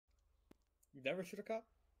You've never shoot a cop?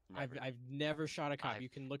 Never. I've never shot a cop. You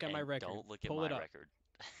can look at my record. Don't look at Pull my it up. record.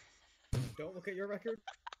 Don't look at your record.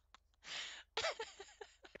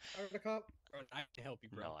 Shot a cop? I can help you,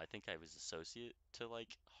 bro. No, I think I was associate to like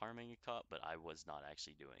harming a cop, but I was not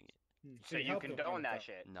actually doing it. So you helped him harm condone a that cop.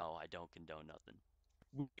 shit. No, I don't condone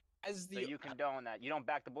nothing. As So the you condone that. You don't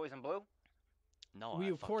back the boys in blue? No, we I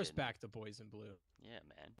of course fucking- back the boys in blue. Yeah,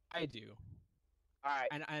 man. I do. All right.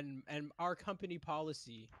 And our company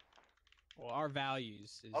policy, well, our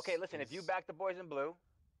values is. Okay, listen. If you is- back the boys in blue,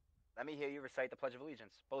 let me hear you recite the Pledge of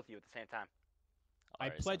Allegiance, both of you at the same time. I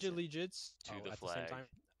Alright, pledge sounds good. allegiance To the at flag the same time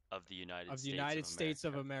of the United of States the United States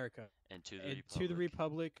of America and to and the to the republic,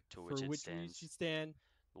 republic to for which it which stands, we stand,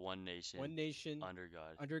 one nation, one nation, under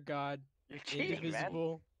God. under God, You're cheating, man.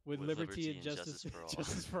 indivisible, with With liberty and justice, for all.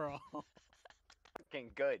 justice for all.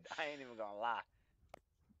 Fucking good. I ain't even gonna lie.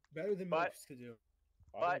 Better than But- most could do.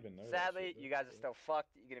 I But don't even know that sadly, shit, you though. guys are still fucked.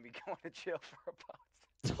 You're gonna be going to jail for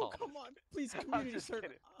about. Oh, come on, please, I'm community just service.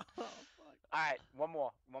 kidding. Oh, fuck. All right, one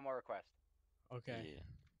more request. Okay.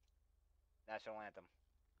 Yeah. National anthem.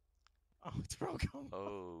 Oh, bro, come on.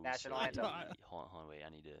 Oh, National so anthem. Hold on, wait. I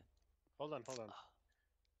need to. Hold on.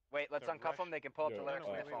 Wait, let's The uncuff them. They can pull up Yo, the lyrics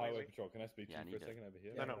on wait, their wait, phone. Highway wait. Patrol, can I speak Yeah, I to you for need a to- second over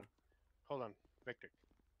here? No, no. Hold on, Victor.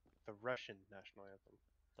 The Russian national anthem.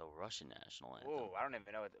 The Russian national anthem. Ooh, I don't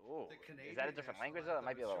even know what. Ooh, is that a different language though? That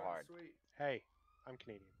might be a little hard. Hey, I'm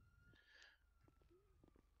Canadian.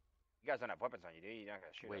 You guys don't have weapons on you, do you? You're not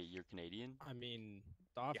gonna shoot Wait, us. you're Canadian? I mean,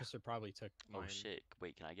 the officer probably took mine. Oh shit!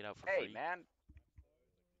 Wait, can I get out for Hey, free? man.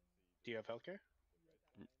 Do you have healthcare?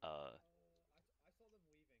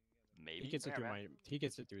 Maybe. He gets it Yeah, through man. my. He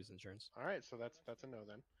gets it through his insurance. All right, so that's a no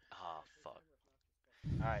then. Ah, fuck.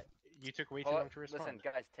 All right. You took way too Hold long up. to respond. Listen,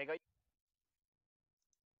 guys, take out.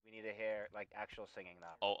 We need to hear like actual singing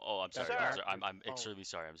now. Oh, I'm sorry. Sir. I'm Oh. extremely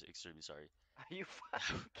sorry. I'm extremely sorry. Are you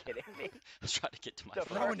fucking kidding me? I was trying to get to my The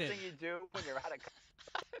phone. first Ronan. thing you do when you're out of.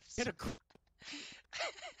 Get a.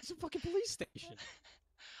 It's a fucking police station.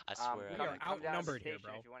 I swear. we I- are come down to the outnumbered here, station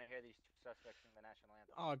bro. If you want to hear these two suspects sing the national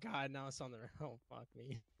anthem. Oh God, now it's on the. Oh fuck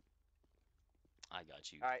me. I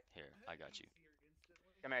got you. All right. Here, I got you.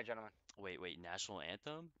 Come here, gentlemen. Wait, national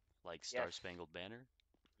anthem? Like Star Yes. Spangled Banner?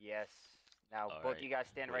 Yes. Now, All both right. you guys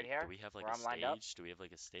stand right Wait, here. Do we have like where a I'm lined up. stage? Do we have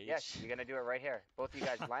like a stage? Yes, you're gonna do it right here. Both of you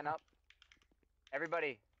guys line up.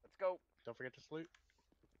 Everybody, let's go. Don't forget to salute.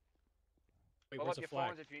 Wait, Pull where's up the your flag?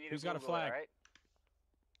 phones if you need Who's to got a Google flag? it, alright?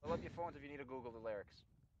 Pull up your phones if you need to Google the lyrics.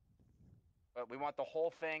 But we want the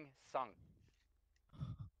whole thing sung.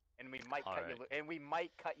 And we might cut you Alright. and we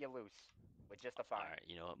might cut you loose with just a fine. Alright,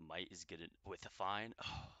 you know what? Might is good with the fine.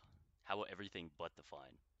 How about everything but the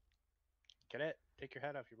fine? Cadet, take your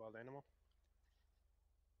hat off, you wild animal.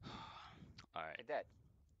 Alright. Cadet.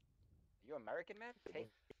 Are you American, man? Take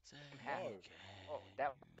hat. No. Oh,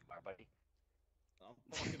 that buddy. I'm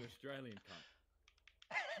fucking Australian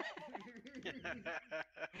cunt.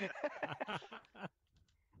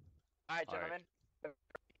 Alright, Alright. gentlemen.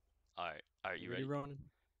 Alright, you ready? Ronan?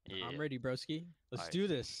 Yeah. I'm ready, broski. Let's Alright. do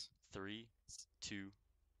this. 3, 2,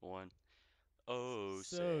 1. Oh,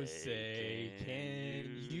 So say,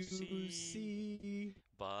 can you see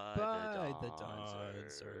by by the the dawn's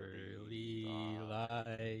dawn's early early light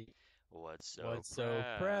light what so what so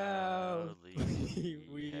proudly proudly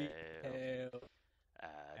we hailed hailed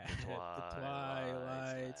at at the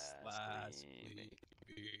twilight's last gleaming,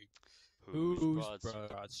 gleaming, whose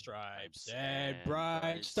broad stripes and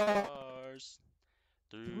bright stars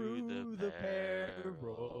through the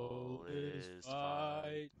perilous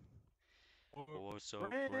fight. Oh, so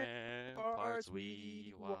ramparts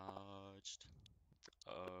we watched,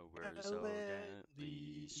 were so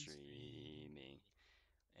gently streaming,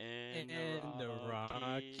 and the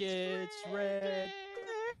rocket's rockets red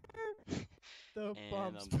glare, the and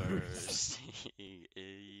bombs the bursting bursting in the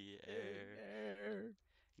in air the air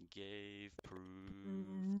gave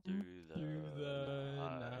proof through the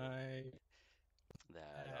night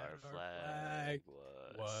that our flag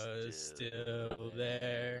was still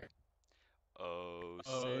there. Oh,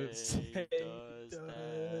 say does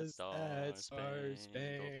that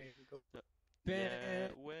star-spangled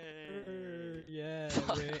banner where yeah,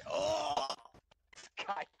 oh!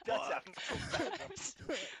 Guy does have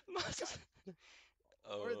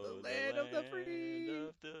Oh, For the land of the free.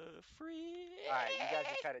 of the free. Alright, you guys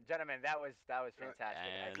are cut it. Gentlemen, that was fantastic. I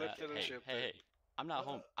And clipped to the hey, ship hey, there. hey, I'm not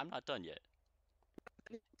home. I'm not done yet.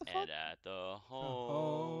 The And at the home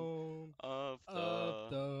home of of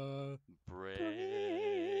the the brave.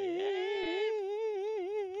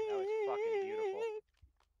 That was fucking beautiful.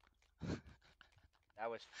 That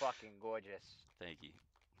was fucking gorgeous. Thank you.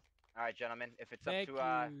 Alright, gentlemen, if it's Thank up to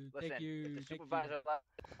you, listen, thank you, if the thank you. supervisor left,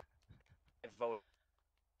 if vote.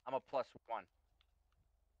 I'm a +1.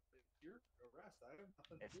 Your arrest. I have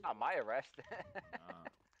nothing to It's do not with my arrest. Ah.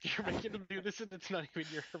 You're making them do this, and it's not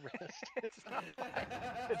even your arrest. it's not my,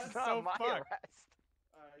 That's it's not so my fucked. arrest.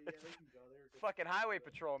 Yeah, they can go. They were just Fucking highway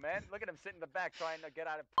patrol, man. Look at him sitting in the back trying to get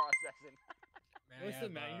out of processing. Man, I Listen,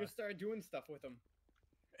 have, man, you just started doing stuff with him.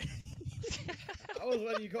 I was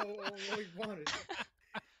letting you go what you wanted.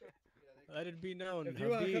 let it be known, If you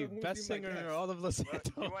wanna cut Habib, them, best be my singer in guest. all of Los Well,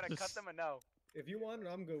 Santos. you want to cut them or no? If you want,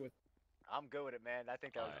 I'm good with. I'm good with it, man. I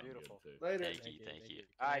think that was Alright, I'm good beautiful. too. Later. Thank you.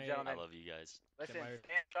 All right, Can I- gentlemen. I love you guys. Listen, Am I-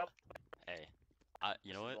 stand up. Hey,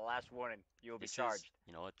 you know This is what? the last warning. You will be This charged. is,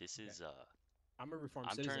 you know what? This is, I'm a reformed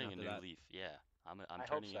I'm citizen turning a after new that. leaf. Yeah, I'm I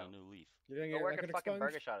hope turning so. a new leaf. You're gonna Go get your work at record fucking Burger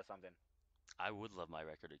expunged? Shot or something. I would love my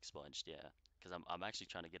record expunged, yeah, because I'm actually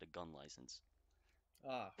trying to get a gun license.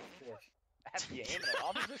 Ah, of course. After you aim at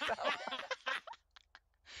officer style.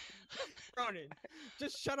 Ronan,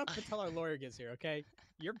 just shut up until our lawyer gets here, okay?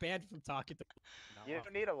 You're banned from talking to. You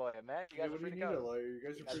don't need a lawyer, man. You Yeah, guys are what do free you to need a go. lawyer? You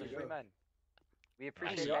guys You are guys free are to free go. men. We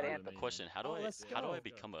appreciate Actually, that a anthem. question: How do Oh, I let's how do I go.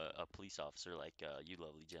 become a police officer like you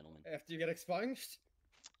lovely gentlemen? After you get expunged,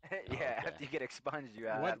 Yeah, okay. after you get expunged, you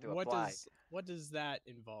have to what apply. what does that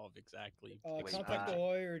involve exactly? Wait, contact the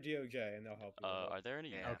lawyer or DOJ, and they'll help you. with it. Are there any?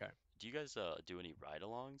 Yeah. Okay. Do you guys do any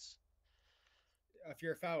ride-alongs? If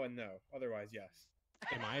you're a felon, no. Otherwise, yes.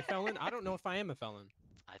 Am I a felon? I don't know if I am a felon.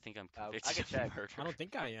 I think I'm I convicted can of check. murder. I don't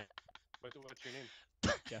think I am. What's your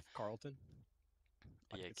name? Jeff Carlton.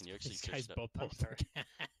 Yeah, Fuck, can you these actually guys search up? both I'm pulled sorry.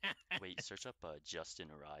 Wait, search up Justin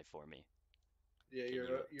Rye for me. Yeah, Can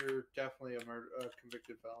you're definitely a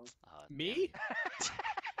convicted felon. Me?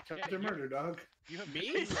 Attempted murder, dog. You have Me?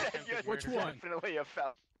 He been said attempted you're Which murder. one? definitely a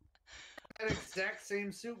felon. That exact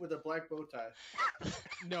same suit with a black bow tie.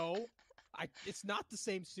 No. It's not the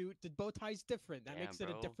same suit. The bow tie's different. That Damn, makes it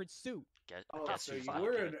bro. a different suit. Get, Oh, guess so who you fucking-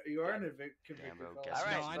 are an convicted Damn, bro, felon. guess All who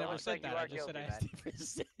right, No, just I so never looks said like you that. are I just said I guilty, have man. different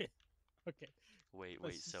suit. Okay. Wait,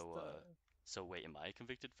 let's so just, so wait, am I a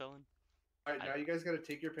convicted felon? Alright, now you guys gotta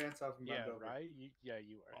take your pants off and bend Yeah, over. right? You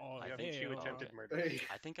are. Oh, you have think two you are. attempted murder. Hey,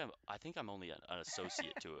 I think I'm only an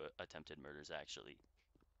associate to attempted murders actually.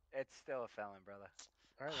 It's still a felon, brother.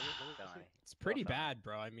 All right, let me Felony. It's pretty felon. bad,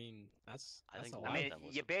 bro. I mean, that's I think a one lot. of I mean, them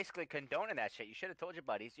was you're basically condoning that shit. You should have told your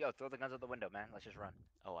buddies, yo, throw the guns out the window, man. Let's just run.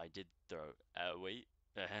 Oh, I did throw. Wait.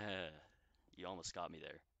 You almost got me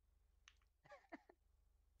there.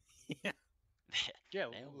 Yeah. Yeah, They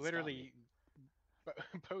almost got literally,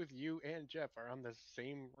 both you and Jeff are on the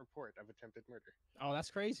same report of attempted murder. Oh, that's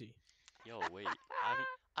crazy. Yo, wait.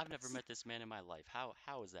 I've never met this man in my life.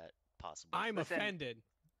 How is that possible? I'm Listen, offended.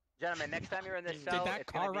 Gentlemen, next time you're in this Did cell, that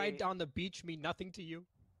it's gonna car ride be... down the beach mean nothing to you?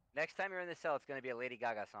 Next time you're in this cell, it's gonna be a Lady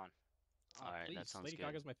Gaga song. Oh, All right, that please, sounds Lady good.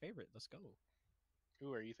 Gaga's my favorite. Let's go.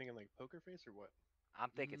 Ooh, are you thinking like Poker Face or what? I'm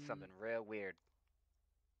thinking Mm. something real weird.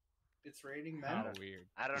 it's raining men. How weird.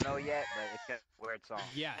 I don't know yet, but it's a weird song.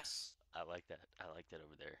 Yes. I like that. I like that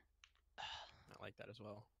over there. I like that as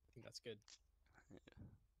well. I think that's good.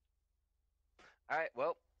 All right,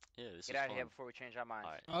 well, Yeah, this get is out of fun. here before we change our minds.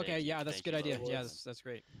 All right. Okay, thank you- yeah, that's a thank good you, idea. brother. Yeah, that's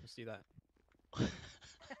great. Let's do that. Oh my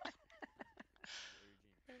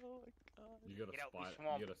god. You got a Get out, we spider.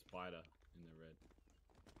 swamp. You got a spider in the red.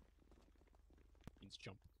 Means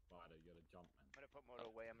jump. Spider, you got to jump, man. I'm gonna put motor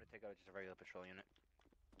away. I'm gonna take out just a regular patrol unit.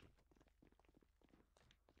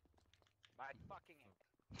 My fucking.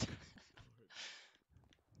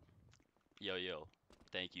 Yo.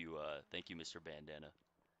 Thank you, Mr. Bandana.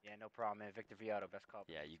 Yeah, no problem, man. Victor Viato, best cop.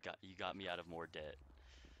 Yeah, you got me out of more debt.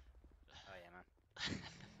 Oh yeah, man.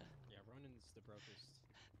 Yeah, Ronan's the brokest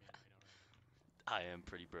man I know right I am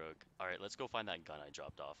pretty broke. All right, let's go find that gun I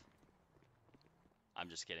dropped off. I'm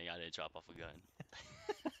just kidding. I didn't drop off a gun.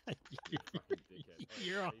 now. You fucking dickhead. Oh,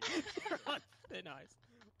 You're on, yeah, you you're got- on thin ice.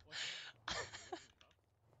 Oh,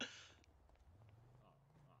 I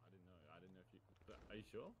didn't know. I didn't know if you. But are you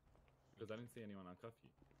sure? Because I didn't see anyone uncuff you.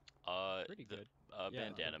 Pretty good. Yeah,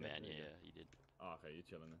 Bandana okay, man. very Yeah, good. he did. Oh, okay, you're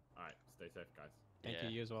chilling then. All right, stay safe, guys. Thank Yeah.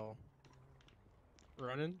 you as well.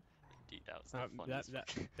 Ronan, Dude, that was the that, funniest.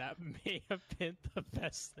 that may have been the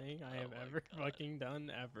best thing I Oh have my ever God. fucking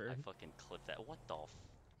done ever. I fucking clipped that. What the?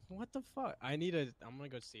 What the fuck? I'm gonna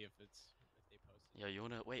go see if they posted. Yo, you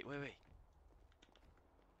wanna wait?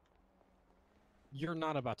 You're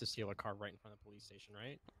not about to steal a car right in front of the police station,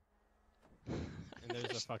 right? And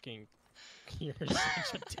there's a fucking. You're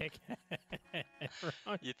such a dickhead.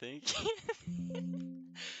 Ron. You think?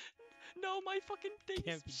 No, my fucking thing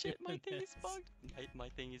Can't be is shit. My doing thing is this. fucked. My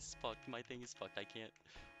thing is fucked. My thing is fucked. I can't.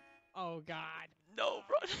 Oh God. No,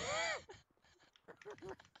 run.